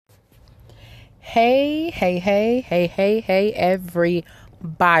Hey,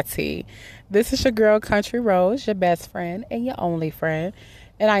 everybody. This is your girl, Country Rose, your best friend and your only friend.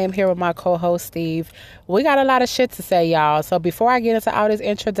 And I am here with my co-host, Steve. We got a lot of shit to say, y'all. So before I get into all this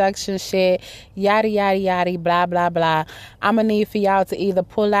introduction shit, yada, yada, yada, blah, blah, blah, I'm going to need for y'all to either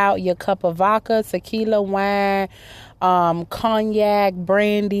pull out your cup of vodka, tequila, wine, cognac,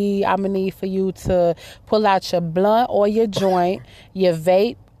 brandy. I'm going to need for you to pull out your blunt or your joint, your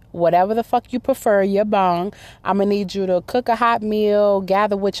vape, whatever the fuck you prefer, your bong. I'm going to need you to cook a hot meal,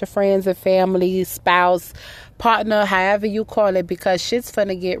 gather with your friends and family, spouse, partner, however you call it, because shit's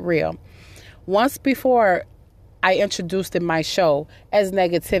finna get real. Once before, I introduced in my show as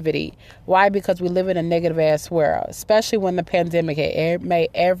negativity. Why? Because we live in a negative ass world, especially when the pandemic hit. It made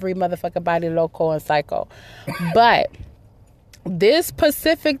every motherfucking body loco and psycho. But this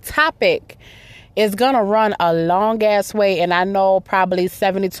specific topic is gonna run a long ass way, and I know probably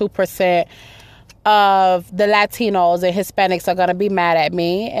 72% of the Latinos and Hispanics are gonna be mad at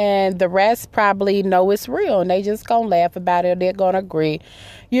me, and the rest probably know it's real and they just gonna laugh about it. They're gonna agree,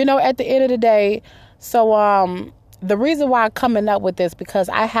 at the end of the day. So the reason why I'm coming up with this, because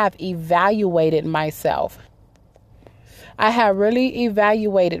I have evaluated myself. I have really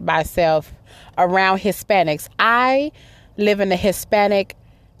evaluated myself around Hispanics. I live in a Hispanic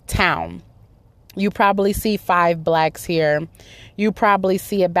town. You probably see 5 blacks here. You probably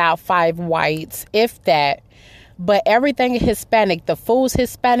see about 5 whites, if that. But everything is Hispanic. The food's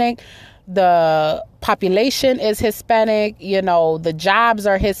Hispanic. The population is Hispanic. The jobs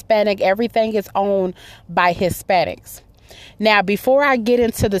are Hispanic. Everything is owned by Hispanics. Now, before I get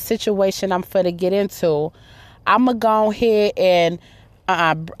into the situation I'm finna get into, I'm going to go ahead and,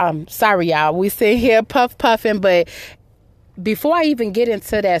 I'm sorry, y'all. We sit here puffing, but before I even get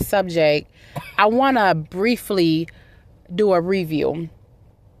into that subject, I want to briefly do a review.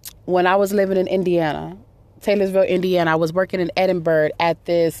 When I was living in Indiana, Taylorsville, Indiana, I was working in Edinburgh at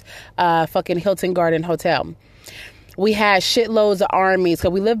this fucking Hilton Garden Hotel. We had shitloads of armies,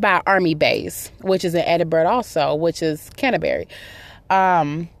 because we lived by an army base, which is in Edinburgh also, which is Canterbury.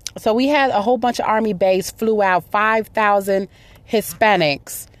 So we had a whole bunch of army base, flew out 5,000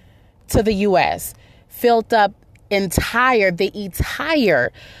 Hispanics to the U.S., filled up the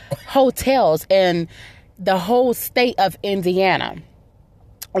entire hotels in the whole state of Indiana.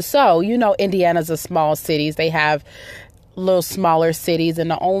 So, Indiana's a small cities. They have little smaller cities,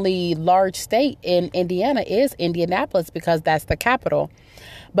 and the only large state in Indiana is Indianapolis, because that's the capital.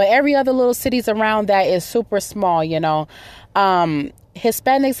 But every other little cities around that is super small, Hispanics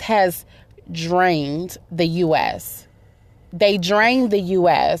has drained the U.S. They drained the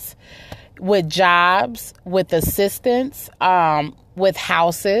U.S. with jobs, with assistance, with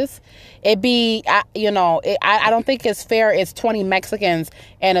houses. I don't think it's fair. It's 20 Mexicans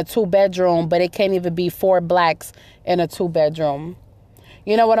in a 2-bedroom, but it can't even be 4 blacks in a 2-bedroom.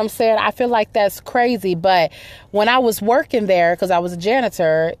 You know what I'm saying? I feel like that's crazy. But when I was working there, because I was a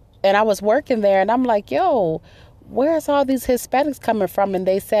janitor, and I was working there, and I'm like, yo, where's all these Hispanics coming from? And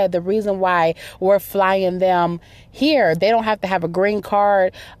they said the reason why we're flying them here, they don't have to have a green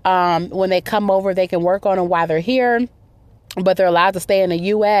card. When they come over, they can work on them while they're here, but they're allowed to stay in the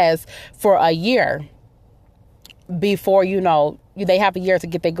U.S. for a year before, they have a year to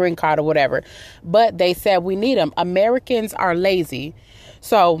get their green card or whatever. But they said we need them. Americans are lazy,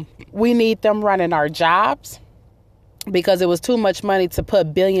 so we need them running our jobs, because it was too much money to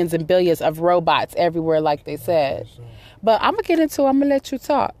put billions and billions of robots everywhere, like they said. But I'm going to let you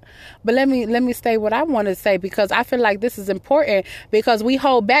talk. But let me say what I want to say, because I feel like this is important, because we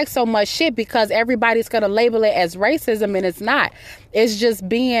hold back so much shit because everybody's going to label it as racism, and it's not. It's just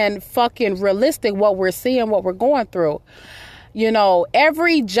being fucking realistic, what we're seeing, what we're going through.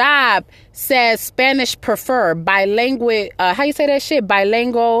 Every job says Spanish preferred, bilingual, how you say that shit?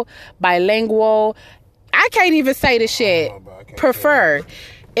 Bilingual. I can't even say the shit. Preferred.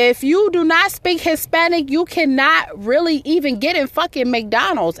 If you do not speak Hispanic, you cannot really even get in fucking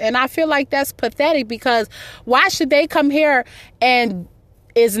McDonald's. And I feel like that's pathetic, because why should they come here and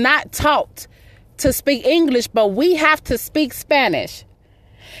is not taught to speak English, but we have to speak Spanish?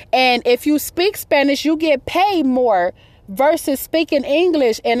 And if you speak Spanish, you get paid more versus speaking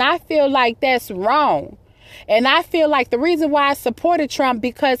English. And I feel like that's wrong. And I feel like the reason why I supported Trump,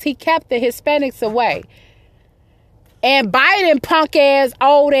 because he kept the Hispanics away. And Biden, punk ass,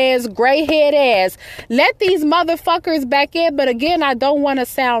 old ass, gray head ass, let these motherfuckers back in. But again, I don't want to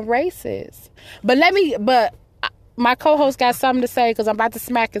sound racist. But my co-host got something to say, because I'm about to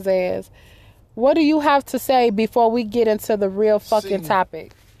smack his ass. What do you have to say before we get into the real fucking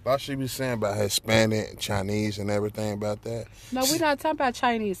topic? Why she be saying about Hispanic, Chinese, and everything about that? No, we're not talking about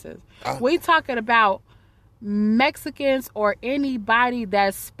Chinese. We talking about Mexicans or anybody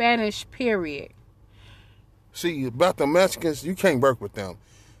that's Spanish, period. See, about the Mexicans, you can't work with them.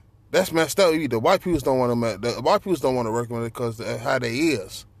 That's messed up. The white people don't want to. The white people don't want to work with it because of how they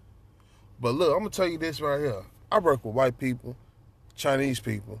is. But look, I'm gonna tell you this right here. I work with white people, Chinese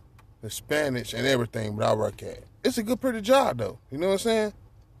people, Hispanics, and everything. But I work at. It's a good, pretty job though. You know what I'm saying?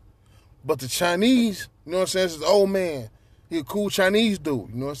 But the Chinese, you know what I'm saying? This is an old man. He a cool Chinese dude.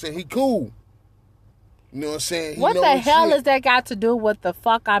 You know what I'm saying? He cool. You know what I'm saying? What the hell has that got to do with the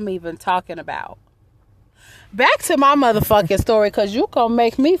fuck I'm even talking about? Back to my motherfucking story, because you gonna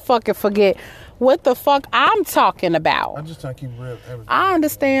make me fucking forget what the fuck I'm talking about. I'm just trying to keep real. I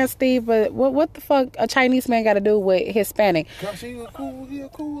understand, Steve, but what the fuck a Chinese man got to do with Hispanic? Cause he a cool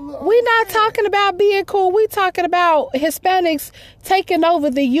we not talking about being cool. We talking about Hispanics taking over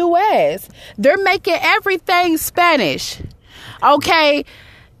the U.S. They're making everything Spanish. Okay?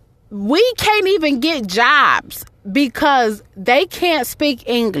 We can't even get jobs because they can't speak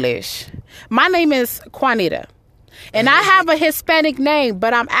English. My name is Juanita. And I have a Hispanic name,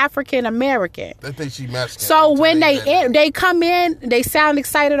 but I'm African American. They think she Mexican. So when they come in, they sound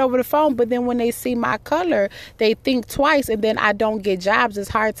excited over the phone, but then when they see my color, they think twice, and then I don't get jobs. It's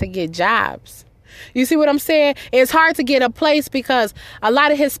hard to get jobs. You see what I'm saying? It's hard to get a place because a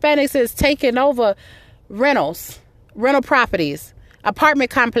lot of Hispanics is taking over rental properties,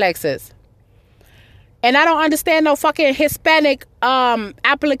 apartment complexes. And I don't understand no fucking Hispanic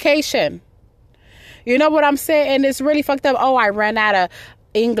application. You know what I'm saying? And it's really fucked up. Oh, I ran out of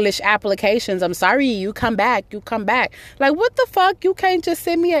English applications. I'm sorry. You come back. Like, what the fuck? You can't just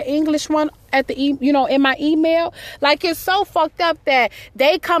send me an English one at the in my email? Like, it's so fucked up that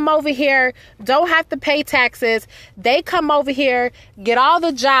they come over here, don't have to pay taxes. They come over here, get all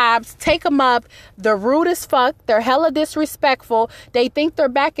the jobs, take them up. They're rude as fuck. They're hella disrespectful. They think they're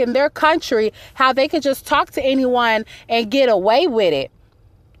back in their country, how they could just talk to anyone and get away with it.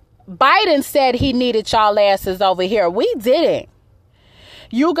 Biden said he needed y'all asses over here. We didn't.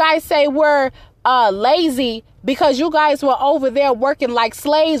 You guys say we're lazy because you guys were over there working like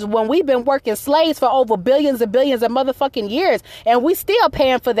slaves when we've been working slaves for over billions and billions of motherfucking years. And we still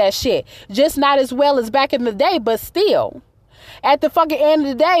paying for that shit. Just not as well as back in the day, but still. At the fucking end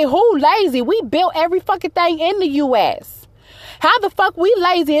of the day, who lazy? We built every fucking thing in the U.S. How the fuck we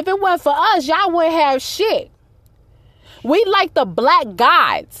lazy? If it wasn't for us, y'all wouldn't have shit. We like the black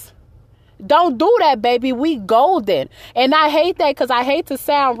gods. Don't do that, baby. We golden. And I hate that because I hate to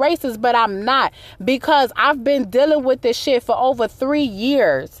sound racist, but I'm not. Because I've been dealing with this shit for over 3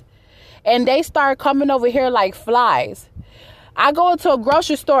 years. And they start coming over here like flies. I go into a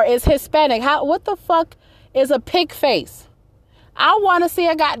grocery store, it's Hispanic. What the fuck is a pig face? I want to see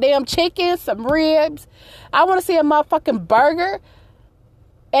a goddamn chicken, some ribs. I want to see a motherfucking burger.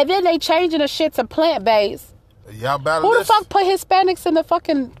 And then they changing the shit to plant-based. Y'all better Who the fuck put Hispanics in the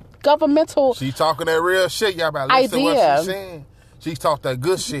fucking governmental She talking that real shit. Y'all better listen to what she's saying. She talk that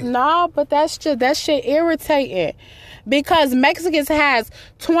good shit. No, but that shit irritating. Because Mexicans has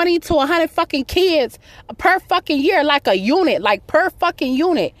 20 to 100 fucking kids per fucking year, like a unit, like per fucking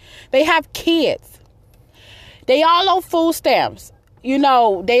unit. They have kids. They all on food stamps. You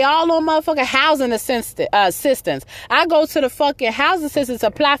know, they all on motherfucking housing assistance. I go to the fucking housing assistance,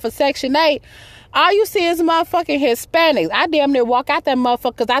 apply for Section 8. All you see is motherfucking Hispanics. I damn near walk out that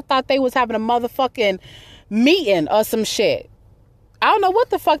motherfucker because I thought they was having a motherfucking meeting or some shit. I don't know what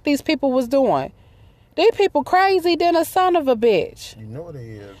the fuck these people was doing. These people crazy than a son of a bitch. You know what it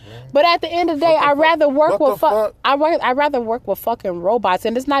is, man. But at the end of the day, I'd rather work with I'd rather work with fucking robots,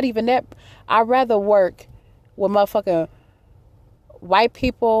 and it's not even that. I'd rather work with motherfucking white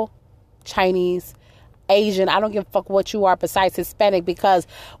people, Chinese, Asian. I don't give a fuck what you are besides Hispanic, because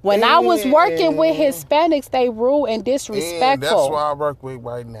when I was working with Hispanics, they rude and disrespectful. And that's why I work with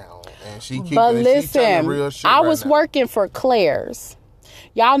right now. And she keep But listen, real shit I was working for Claire's.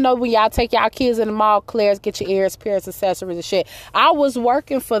 Y'all know when y'all take y'all kids in the mall, Claire's, get your ears pierced, accessories and shit. I was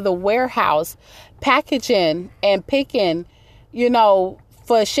working for the warehouse, packaging and picking,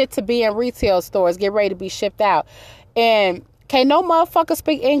 for shit to be in retail stores, get ready to be shipped out. And can't no motherfucker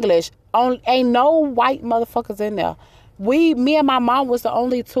speak English. Ain't no white motherfuckers in there. Me and my mom was the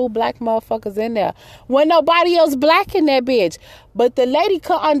only 2 black motherfuckers in there. When nobody else black in that bitch. But the lady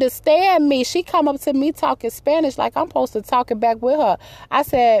could understand me. She come up to me talking Spanish like I'm supposed to talking back with her. I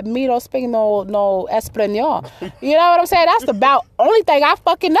said, me don't speak no español. You know what I'm saying? That's about only thing I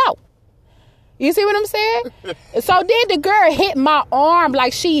fucking know. You see what I'm saying? So then the girl hit my arm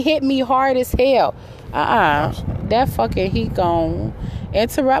like she hit me hard as hell. That fucking heat gone.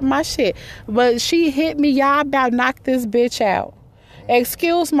 interrupt my shit. But she hit me, y'all about knock this bitch out.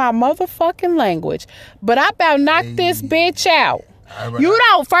 Excuse my motherfucking language, but I about knock this bitch out. You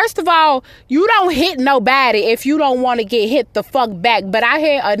don't, first of all, you don't hit nobody if you don't want to get hit the fuck back. But I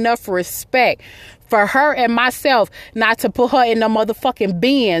had enough respect for her and myself not to put her in the motherfucking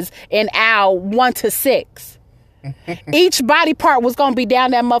bins in aisle 1 to 6. Each body part was going to be down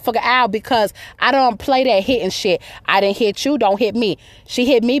that motherfucking aisle because I don't play that hitting shit. I didn't hit you, don't hit me. She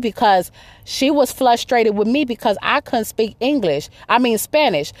hit me because she was frustrated with me because I couldn't speak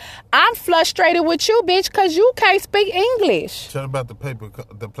Spanish. I'm frustrated with you, bitch, because you can't speak English. Tell about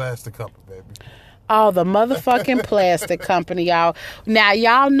the plastic cup, baby. Oh, the motherfucking plastic company, y'all. Now,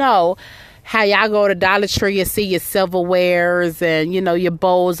 y'all know how y'all go to Dollar Tree and see your silverwares and, your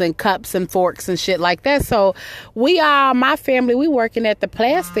bowls and cups and forks and shit like that. So my family, we working at the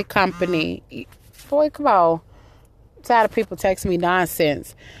plastic company. Boy, come on. I'm tired of people texting me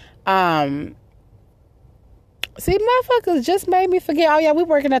nonsense. See, motherfuckers just made me forget. Oh, yeah, we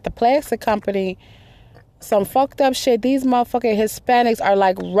working at the plastic company. Some fucked up shit. These motherfucking Hispanics are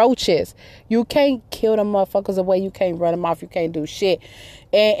like roaches. You can't kill them motherfuckers away. You can't run them off. You can't do shit.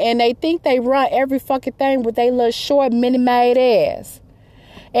 And they think they run every fucking thing with they little short, mini-made ass.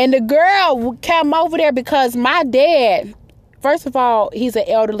 And the girl came over there because my dad, first of all, he's an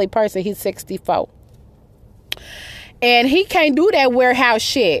elderly person. He's 64. And he can't do that warehouse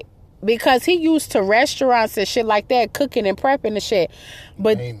shit because he used to restaurants and shit like that, cooking and prepping and shit.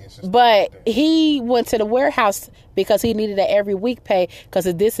 But he went to the warehouse because he needed an every week pay because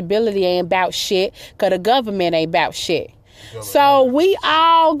his disability ain't about shit because the government ain't about shit. So we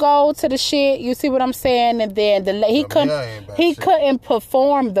all go to the shit. You see what I'm saying? And then he couldn't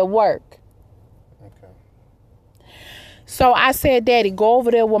perform the work. Okay. So I said, Daddy, go over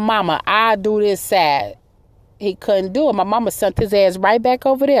there with Mama. I'll do this side. He couldn't do it. My mama sent his ass right back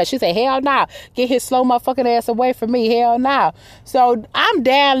over there. She said, hell no. Get his slow motherfucking ass away from me. Hell no. So I'm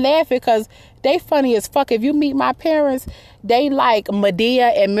down laughing because they funny as fuck. If you meet my parents, they like Medea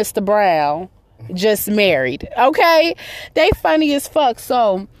and Mr. Brown just married. Okay? They funny as fuck.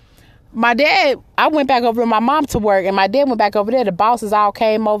 So my dad, I went back over to my mom to work, and my dad went back over there. The bosses all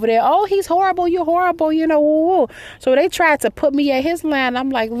came over there. Oh, he's horrible. You're horrible. Woo, woo. So they tried to put me at his line. I'm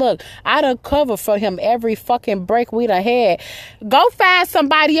like, look, I done covered for him every fucking break we done had. Go find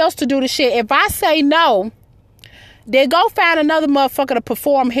somebody else to do the shit. If I say no, then go find another motherfucker to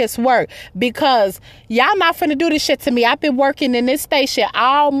perform his work because y'all not finna do this shit to me. I've been working in this station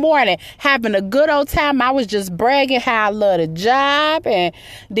all morning, having a good old time. I was just bragging how I love the job and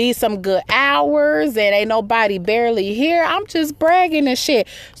did some good hours and ain't nobody barely here. I'm just bragging and shit.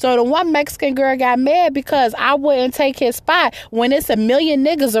 So the one Mexican girl got mad because I wouldn't take his spot when it's a million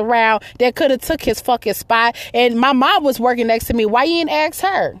niggas around that could have took his fucking spot. And my mom was working next to me. Why you didn't ask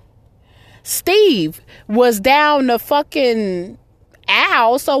her? Steve was down the fucking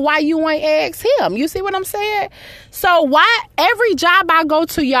aisle, so why you ain't ask him? You see what I'm saying? So why every job I go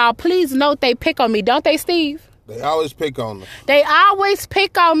to, y'all, please note they pick on me, don't they, Steve? They always pick on them. They always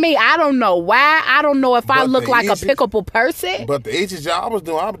pick on me. I don't know why. I don't know if I look like a pickable person. But the easy job I was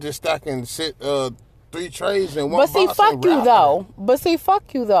doing, I was just stacking 3 trays in one box. But see,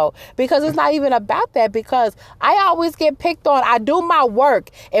 fuck you though. Because it's not even about that. Because I always get picked on. I do my work.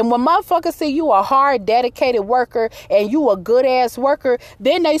 And when motherfuckers see you a hard, dedicated worker and you a good ass worker,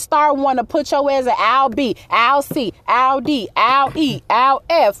 then they start wanting to put your ass in Al B, Al C, Al D, Al E, Al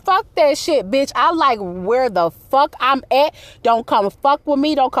F. Fuck that shit, bitch. I like where the fuck I'm at. Don't come fuck with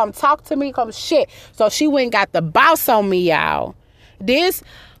me. Don't come talk to me. Come shit. So she went and got the boss on me, y'all. This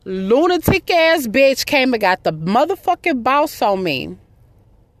lunatic ass bitch came and got the motherfucking boss on me.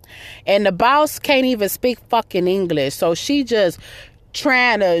 And the boss can't even speak fucking English. So she just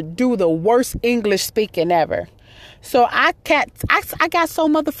trying to do the worst English speaking ever. So I got so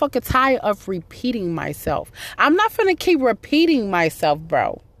motherfucking tired of repeating myself. I'm not finna keep repeating myself,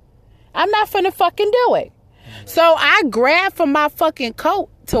 bro. I'm not finna fucking do it. So I grabbed from my fucking coat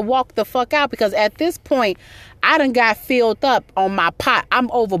to walk the fuck out because at this point, I done got filled up on my pot. I'm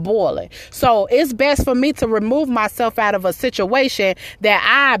overboiling. So it's best for me to remove myself out of a situation that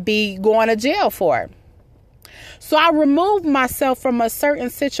I be going to jail for. So I removed myself from a certain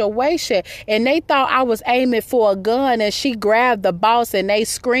situation and they thought I was aiming for a gun and she grabbed the boss and they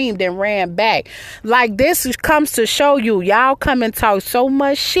screamed and ran back. Like this comes to show you, y'all come and talk so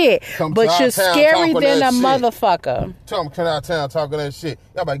much shit, but you're scary than a motherfucker. Come out town talking that shit.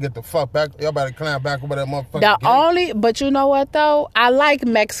 Y'all better get the fuck back. Y'all better climb back over that motherfucker. But you know what though? I like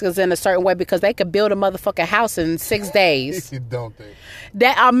Mexicans in a certain way because they could build a motherfucking house in 6 days. Don't they?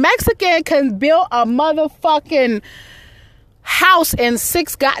 That a Mexican can build a motherfucking house in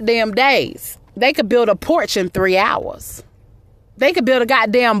 6 goddamn days. They could build a porch in 3 hours. They could build a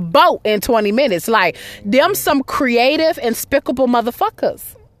goddamn boat in 20 minutes. Like, them some creative and spickable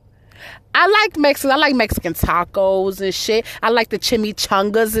motherfuckers. I like Mexican. I like Mexican tacos and shit. I like the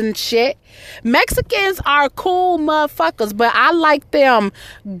chimichangas and shit. Mexicans are cool motherfuckers, but I like them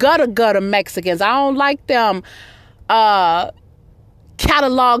gutter Mexicans. I don't like them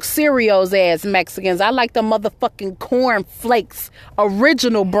catalog cereals ass Mexicans. I like the motherfucking Corn Flakes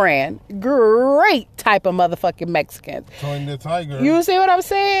original brand. Great type of motherfucking Mexicans. Tony the Tiger. You see what I'm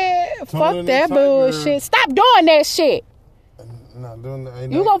saying? Tony Fuck that Tiger. bullshit. Stop doing that shit. Not doing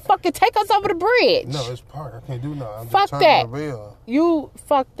that. You gonna fucking take us over the bridge. No, it's park. I can't do nothing. I'm Fuck just that. trying to reveal. You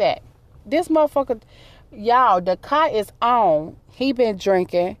fuck that. This motherfucker, y'all, the car is on. He been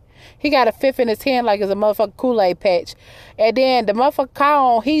drinking. He got a fifth in his hand like it's a motherfucking Kool-Aid patch. And then the motherfucker car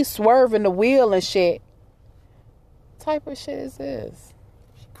on, he's swerving the wheel and shit. What type of shit is this?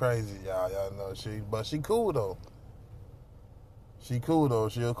 She crazy, y'all. Y'all know but she cool though. She cool though.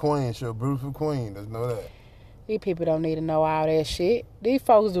 She a queen. She a beautiful queen. Let's know that. These people don't need to know all that shit. These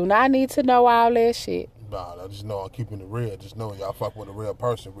folks do not need to know all that shit. Nah, I just know I'm keeping it real. Just know y'all fuck with a real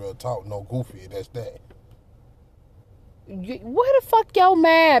person, real talk, no goofy. That's that. Where the fuck your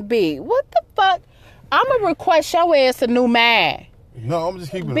man be? What the fuck? I'ma request your ass a new man. No, I'm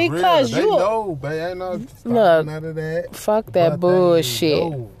just keeping because it real. They know, babe. Ain't no look, none of that. Fuck that bullshit.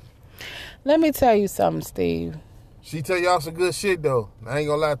 Know. Let me tell you something, Steve. She tell y'all some good shit though. I ain't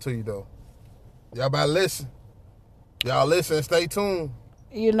gonna lie to you though. Y'all better listen. Y'all listen and stay tuned.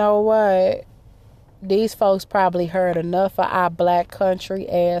 You know what? These folks probably heard enough of our black country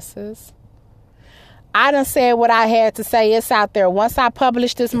asses. I done said what I had to say. It's out there. Once I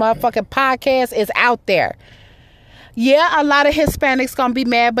publish this motherfucking podcast, it's out there. Yeah, a lot of Hispanics gonna be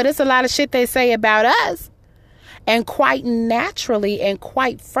mad, but it's a lot of shit they say about us. And quite naturally and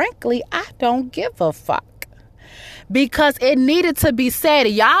quite frankly, I don't give a fuck. Because it needed to be said.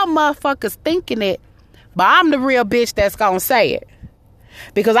 Y'all motherfuckers thinking it, but I'm the real bitch that's gonna say it.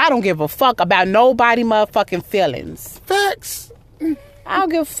 Because I don't give a fuck about nobody motherfucking feelings. Facts. I don't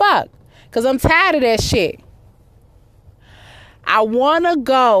give a fuck. Because I'm tired of that shit. I want to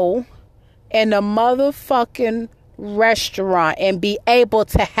go in a motherfucking restaurant and be able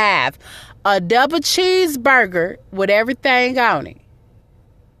to have a double cheeseburger with everything on it.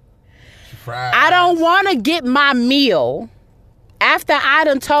 Fries. I don't want to get my meal after I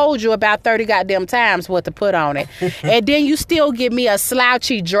done told you about 30 goddamn times what to put on it. And then you still give me a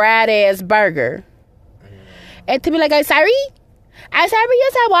slouchy, dried ass burger. And to be like, I'm sorry? I'm sorry, you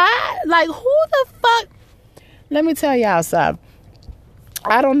said what? Like, who the fuck? Let me tell y'all something.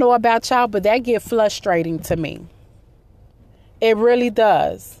 I don't know about y'all, but that get frustrating to me. It really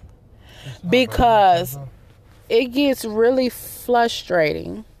does. Because it gets really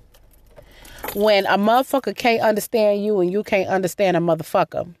frustrating when a motherfucker can't understand you and you can't understand a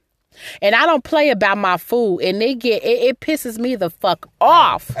motherfucker. And I don't play about my food, and it pisses me the fuck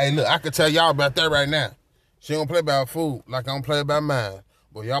off. Hey, look, I can tell y'all about that right now. She don't play about food like I don't play about mine.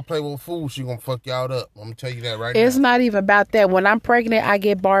 But y'all play with food, she gonna fuck y'all up. I'm gonna tell you that right now. It's not even about that. When I'm pregnant, I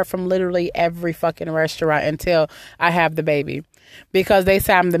get barred from literally every fucking restaurant until I have the baby. Because they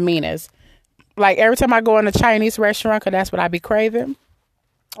say I'm the meanest. Like, every time I go in a Chinese restaurant, because that's what I be craving.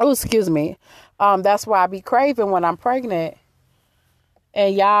 Oh, excuse me. That's why I be craving when I'm pregnant.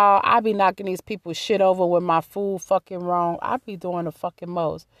 And y'all, I be knocking these people's shit over with my food fucking wrong. I be doing the fucking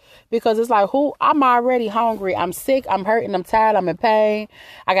most. Because it's like, I'm already hungry. I'm sick. I'm hurting. I'm tired. I'm in pain.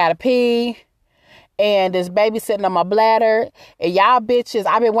 I gotta pee. And this baby sitting on my bladder. And y'all bitches,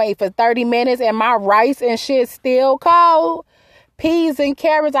 I've been waiting for 30 minutes and my rice and shit still cold. Peas and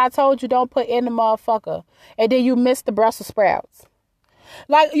carrots, I told you don't put in the motherfucker. And then you miss the Brussels sprouts.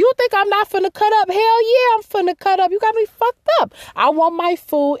 Like, you think I'm not finna cut up? Hell yeah, I'm finna cut up. You got me fucked up. I want my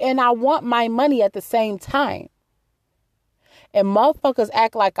food and I want my money at the same time. And motherfuckers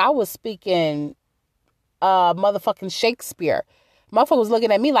act like I was speaking motherfucking Shakespeare. Motherfuckers was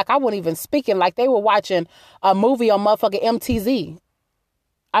looking at me like I wasn't even speaking, like they were watching a movie on motherfucking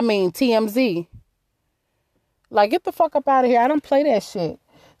TMZ. Like, get the fuck up out of here. I don't play that shit.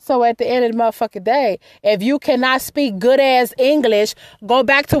 So at the end of the motherfucking day, if you cannot speak good ass English, go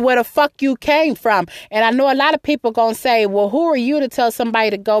back to where the fuck you came from. And I know a lot of people gonna say, well, who are you to tell somebody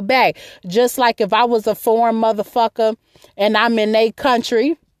to go back? Just like if I was a foreign motherfucker and I'm in a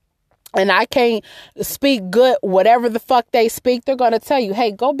country and I can't speak good, whatever the fuck they speak, they're gonna tell you,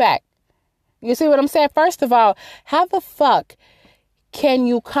 hey, go back. You see what I'm saying? First of all, how the fuck can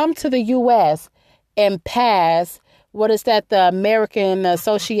you come to the U.S. and pass what is that? The American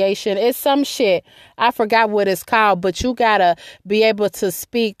Association. It's some shit. I forgot what it's called, but you gotta be able to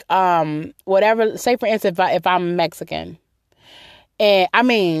speak whatever. Say for instance, if I'm Mexican, and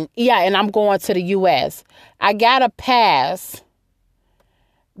and I'm going to the U.S., I gotta pass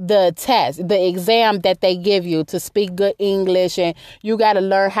the test, the exam that they give you to speak good English, and you got to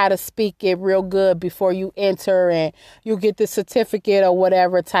learn how to speak it real good before you enter and you get the certificate or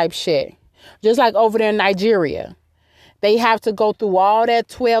whatever type shit. Just like over there in Nigeria, they have to go through all that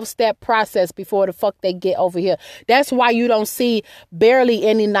 12-step process before the fuck they get over here. That's why you don't see barely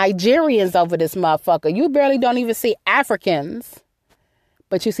any Nigerians over this motherfucker. You barely don't even see Africans,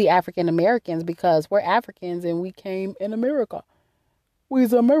 but you see African Americans because we're Africans and we came in America.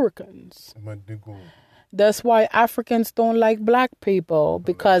 We's Americans. That's why Africans don't like black people,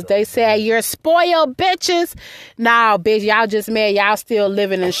 because they say you're spoiled bitches. Nah, bitch, y'all just mad y'all still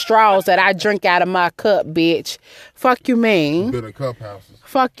living in straws that I drink out of my cup, bitch. Fuck you mean. Been in cup houses.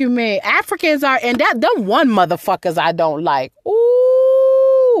 Fuck you mean. Africans are, and them one motherfuckers I don't like.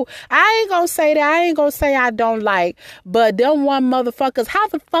 Ooh, I ain't gonna say that. I ain't gonna say I don't like, but them one motherfuckers, how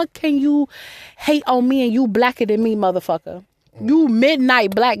the fuck can you hate on me and you blacker than me, motherfucker? You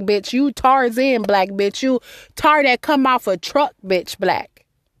midnight black bitch. You Tarzan black bitch. You tar that come off a truck bitch black.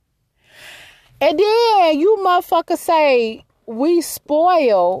 And then you motherfuckers say we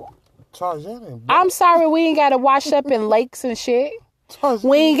spoil. Tarzan. I'm sorry, we ain't got to wash up in lakes and shit. Tarzan.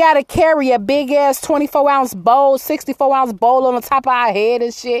 We ain't got to carry a big ass 24-ounce bowl, 64-ounce bowl on the top of our head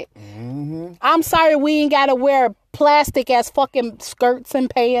and shit. Mm-hmm. I'm sorry, we ain't got to wear plastic ass fucking skirts and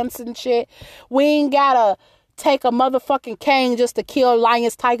pants and shit. We ain't got to take a motherfucking cane just to kill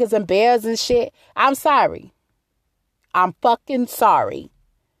lions, tigers, and bears and shit. I'm sorry. I'm fucking sorry.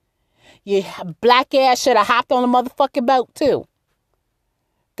 You black ass should have hopped on the motherfucking boat too.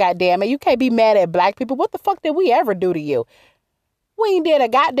 God damn it. You can't be mad at black people. What the fuck did we ever do to you? We ain't did a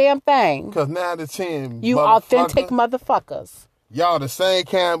goddamn thing. Because 9 out of 10 you authentic motherfuckers. Y'all the same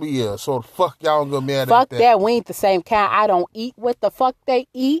kind we is. So the fuck y'all gonna be mad fuck at that? Fuck that. We ain't the same kind. I don't eat what the fuck they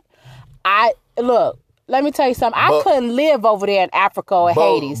eat. Look. Let me tell you something. I couldn't live over there in Africa or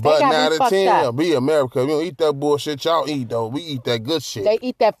Hades. They got me fucked up. Be America. We don't eat that bullshit y'all eat, though. We eat that good shit. They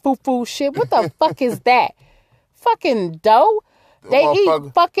eat that foo-foo shit. What the fuck is that? Fucking dough? They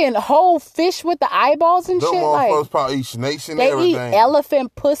eat fucking whole fish with the eyeballs and shit. Motherfuckers probably eat snakes and everything. They eat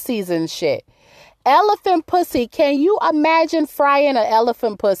elephant pussies and shit. Elephant pussy. Can you imagine frying an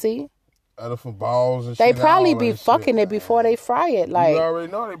elephant pussy? Elephant balls and shit. They probably be fucking it before they fry it. Like, you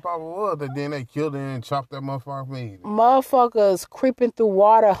already know they probably would. And then they killed it and chopped that motherfucker meat. Motherfuckers creeping through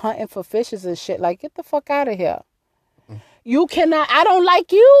water hunting for fishes and shit. Like, get the fuck out of here. You cannot. I don't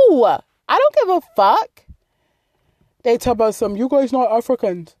like you. I don't give a fuck. They talk about you guys not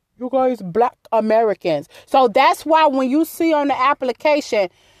Africans. You guys black Americans. So that's why when you see on the application,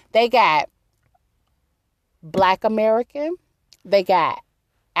 they got black American. They got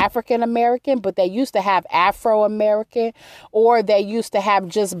African American, but they used to have Afro American, or they used to have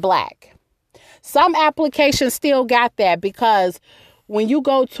just black. Some applications still got that, because when you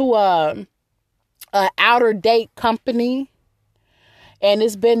go to a outer date company and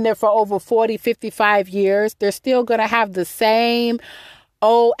it's been there for over 40, 55 years, they're still going to have the same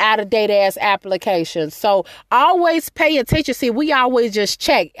old out of date ass applications. So always pay attention. See, we always just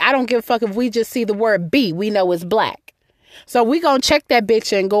check. I don't give a fuck if we just see the word B, we know it's black. So we gonna check that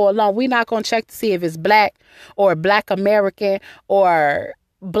bitch and go along. We not gonna check to see if it's black or black American or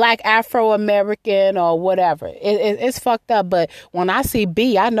black Afro American or whatever. It's fucked up. But when I see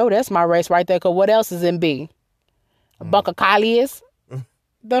B, I know that's my race right there. Cause what else is in B? Buckakalius?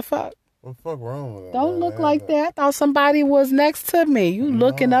 The fuck? What the fuck wrong with that? Don't look like that. I thought somebody was next to me. You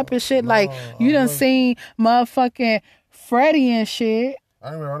looking up and shit like you done seen motherfucking Freddy and shit.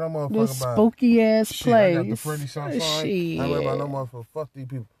 I ain't remember no motherfucker this spooky ass place. I got the Freddy song. Shit. I ain't remember no motherfucker. Fuck these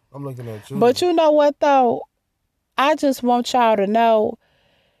people. I'm looking at you. But you know what though? I just want y'all to know,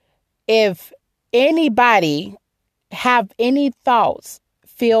 if anybody have any thoughts,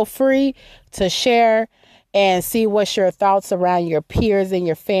 feel free to share and see what's your thoughts around your peers and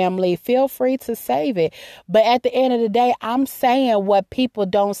your family. Feel free to save it. But at the end of the day, I'm saying what people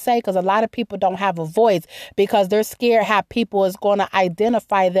don't say, because a lot of people don't have a voice because they're scared how people is going to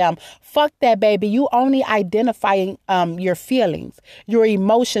identify them. Fuck that, baby. You only identifying your feelings, your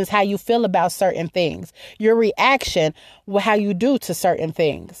emotions, how you feel about certain things, your reaction, how you do to certain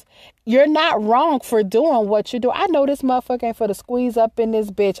things. You're not wrong for doing what you do. I know this motherfucker ain't for the squeeze up in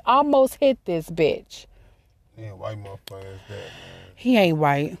this bitch. Almost hit this bitch. He ain't white motherfucker is that, man. He ain't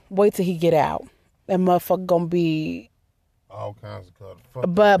white. Wait till he get out. That motherfucker gonna be all kinds of color.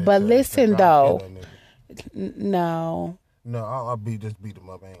 But listen though. No. No, I'll beat them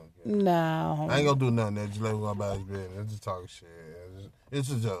up. No. I ain't gonna do nothing. Just let me go about his business. It's just talking shit.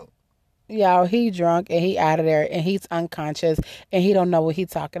 It's a joke. Y'all, he drunk and he out of there and he's unconscious and he don't know what he's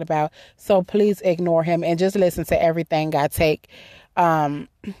talking about. So please ignore him and just listen to everything I take.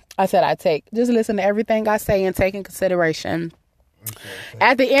 Just listen to everything I say and take in consideration. Okay.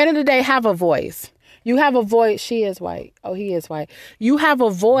 At the end of the day, have a voice. You have a voice. She is white. Oh, he is white. You have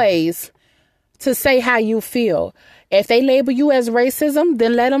a voice to say how you feel. If they label you as racism,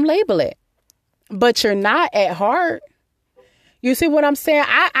 then let them label it. But you're not at heart. You see what I'm saying?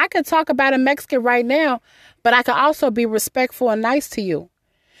 I could talk about a Mexican right now, but I could also be respectful and nice to you.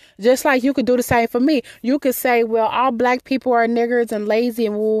 Just like you could do the same for me. You could say, well, all black people are niggers and lazy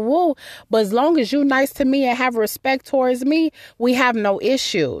and woo-woo. But as long as you're nice to me and have respect towards me, we have no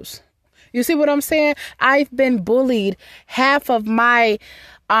issues. You see what I'm saying? I've been bullied half of my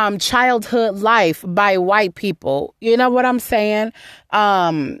childhood life by white people. You know what I'm saying?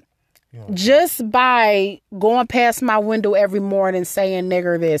 Just by going past my window every morning saying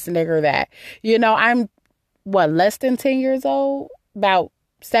nigger this, nigger that. You know, I'm, less than 10 years old? About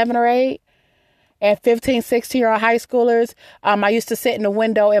 7 or 8? And 15, 16-year-old high schoolers. I used to sit in the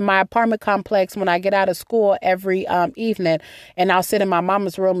window in my apartment complex when I get out of school every evening. And I'll sit in my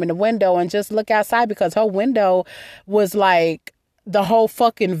mama's room in the window and just look outside because her window was like the whole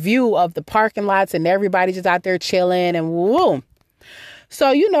fucking view of the parking lots and everybody just out there chilling and woo. So,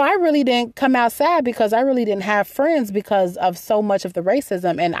 I really didn't come outside because I really didn't have friends because of so much of the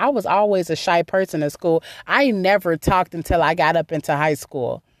racism. And I was always a shy person in school. I never talked until I got up into high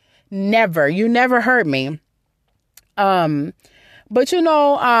school. Never. You never heard me. But,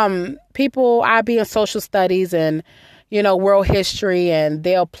 people, I be in social studies and, world history, and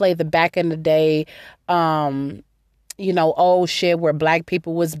they'll play the back in the day, old shit where black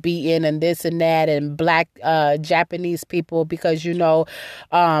people was beaten and this and that, and black Japanese people, because, Indians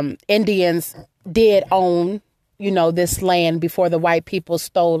did own, this land before the white people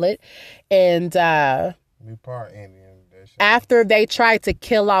stole it. And we part Indian. After they tried to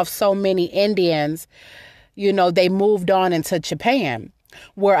kill off so many Indians, they moved on into Japan,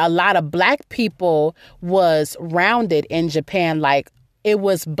 where a lot of black people was rounded in Japan. Like, it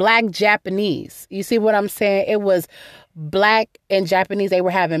was black Japanese. You see what I'm saying? It was black and Japanese. They were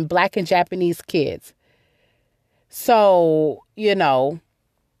having black and Japanese kids. So,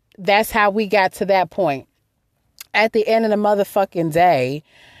 that's how we got to that point. At the end of the motherfucking day,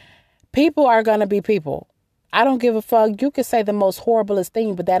 people are going to be people. I don't give a fuck. You could say the most horriblest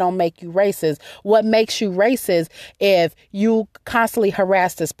thing, but that don't make you racist. What makes you racist if you constantly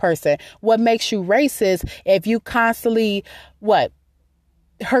harass this person? What makes you racist if you constantly,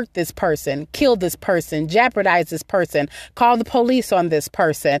 hurt this person, kill this person, jeopardize this person, call the police on this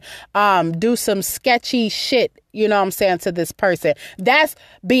person, do some sketchy shit, to this person? That's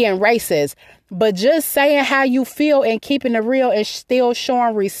being racist. But just saying how you feel and keeping it real and still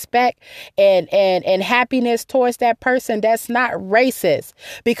showing respect and happiness towards that person, that's not racist.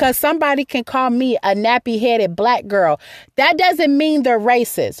 Because somebody can call me a nappy-headed black girl. That doesn't mean they're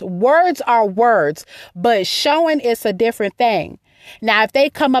racist. Words are words, but showing is a different thing. Now, if they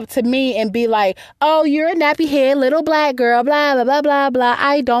come up to me and be like, oh, you're a nappy-head little black girl, blah, blah, blah, blah, blah,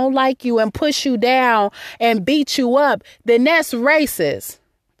 I don't like you, and push you down and beat you up, then that's racist.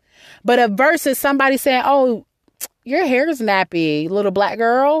 But a versus somebody saying, oh, your hair's nappy, little black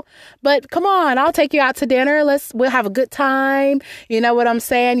girl, but come on, I'll take you out to dinner. We'll have a good time. You know what I'm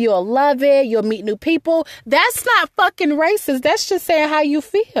saying? You'll love it. You'll meet new people. That's not fucking racist. That's just saying how you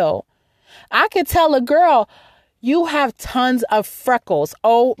feel. I could tell a girl, you have tons of freckles.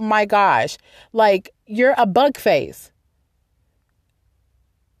 Oh my gosh. Like, you're a bug face.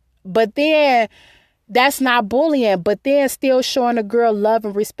 But then that's not bullying, but then still showing a girl love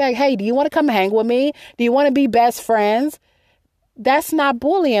and respect. Hey, do you want to come hang with me? Do you want to be best friends? That's not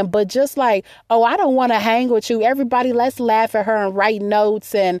bullying, but just like, oh, I don't want to hang with you. Everybody, let's laugh at her and write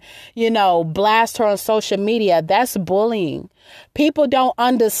notes and, blast her on social media. That's bullying. People don't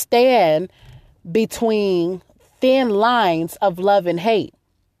understand between thin lines of love and hate.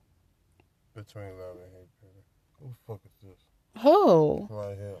 Between love and hate. Who the fuck is this? Who?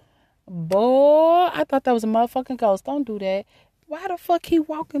 Right here. Boy, I thought that was a motherfucking ghost. Don't do that. Why the fuck he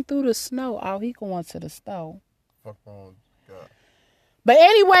walking through the snow? Oh, he going to the stove. Fuck on God. But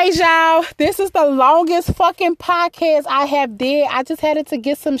anyways, y'all, this is the longest fucking podcast I have did. I just had to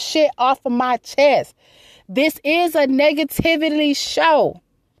get some shit off of my chest. This is a negativity show.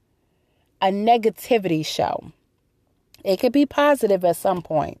 A negativity show. It could be positive at some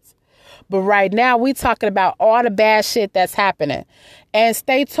points. But right now, we talking about all the bad shit that's happening. And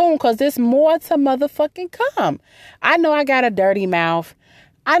stay tuned, because there's more to motherfucking come. I know I got a dirty mouth.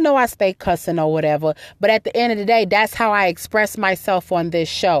 I know I stay cussing or whatever, but at the end of the day, that's how I express myself on this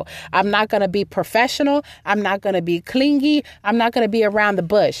show. I'm not going to be professional. I'm not going to be clingy. I'm not going to be around the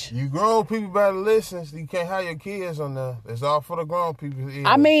bush. You grown people better listen. So you can't have your kids on there. It's all for the grown people.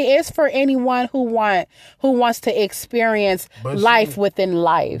 I mean, it's for anyone who wants to experience life within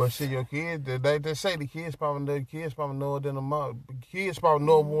life. But see, your kids, they say the kids probably know it than the mom. Kids probably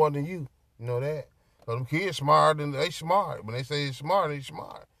know more than you. You know that? So them kids smart, and they smart. When they say they smart, they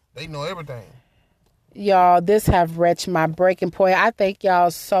smart. They know everything. Y'all, this have reached my breaking point. I thank y'all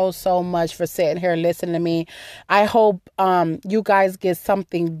so much for sitting here listening to me. I hope you guys get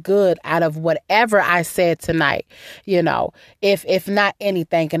something good out of whatever I said tonight. You know, if not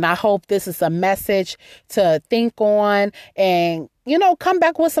anything. And I hope this is a message to think on and, you know, come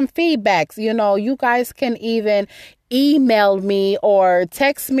back with some feedbacks. You know, you guys can even email me or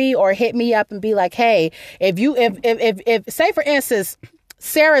text me or hit me up and be like, hey, if say for instance,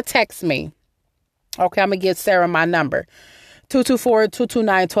 Sarah texts me. Okay, I'm going to give Sarah my number,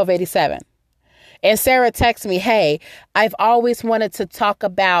 224-229-1287. And Sarah texts me, hey, I've always wanted to talk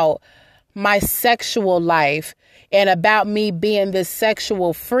about my sexual life and about me being this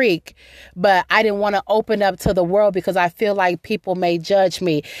sexual freak, but I didn't want to open up to the world because I feel like people may judge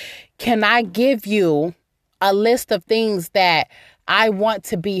me. Can I give you a list of things that I want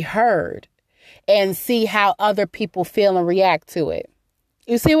to be heard and see how other people feel and react to it?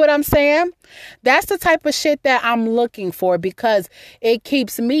 You see what I'm saying? That's the type of shit that I'm looking for, because it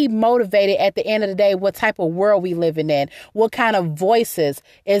keeps me motivated at the end of the day, what type of world we living in, what kind of voices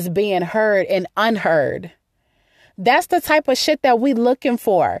is being heard and unheard. That's the type of shit that we looking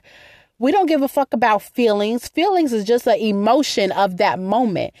for. We don't give a fuck about feelings. Feelings is just an emotion of that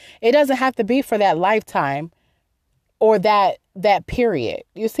moment. It doesn't have to be for that lifetime or that period.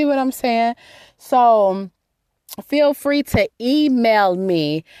 You see what I'm saying? So feel free to email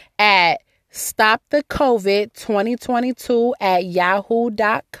me at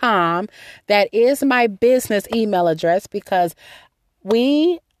stopthecovid2022@yahoo.com. That is my business email address, because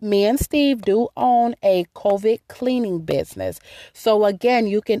me and Steve do own a COVID cleaning business. So again,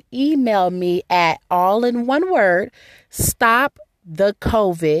 you can email me at, all in one word,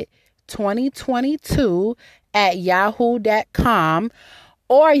 stopthecovid2022@yahoo.com.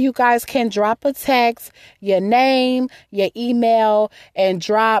 Or you guys can drop a text, your name, your email, and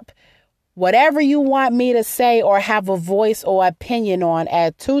drop whatever you want me to say or have a voice or opinion on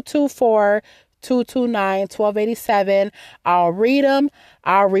at 224-229-1287. I'll read them.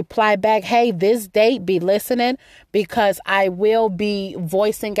 I'll reply back, hey, this date, be listening, because I will be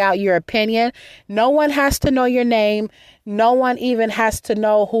voicing out your opinion. No one has to know your name. No one even has to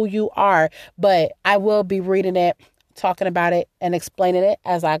know who you are, but I will be reading it, talking about it, and explaining it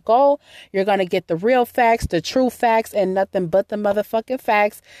as I go. You're going to get the real facts, the true facts, and nothing but the motherfucking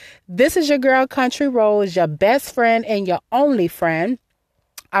facts. This is your girl, Country Rose, your best friend and your only friend.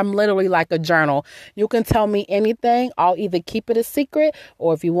 I'm literally like a journal. You can tell me anything. I'll either keep it a secret,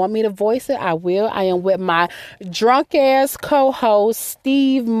 or if you want me to voice it, I will. I am with my drunk ass co-host,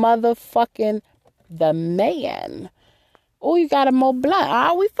 Steve motherfucking the Man. Oh, you got a more blunt.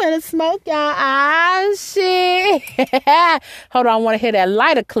 Oh, we finna smoke, y'all. Ah, shit. Hold on, I want to hear that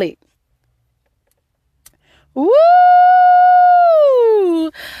lighter click. Woo!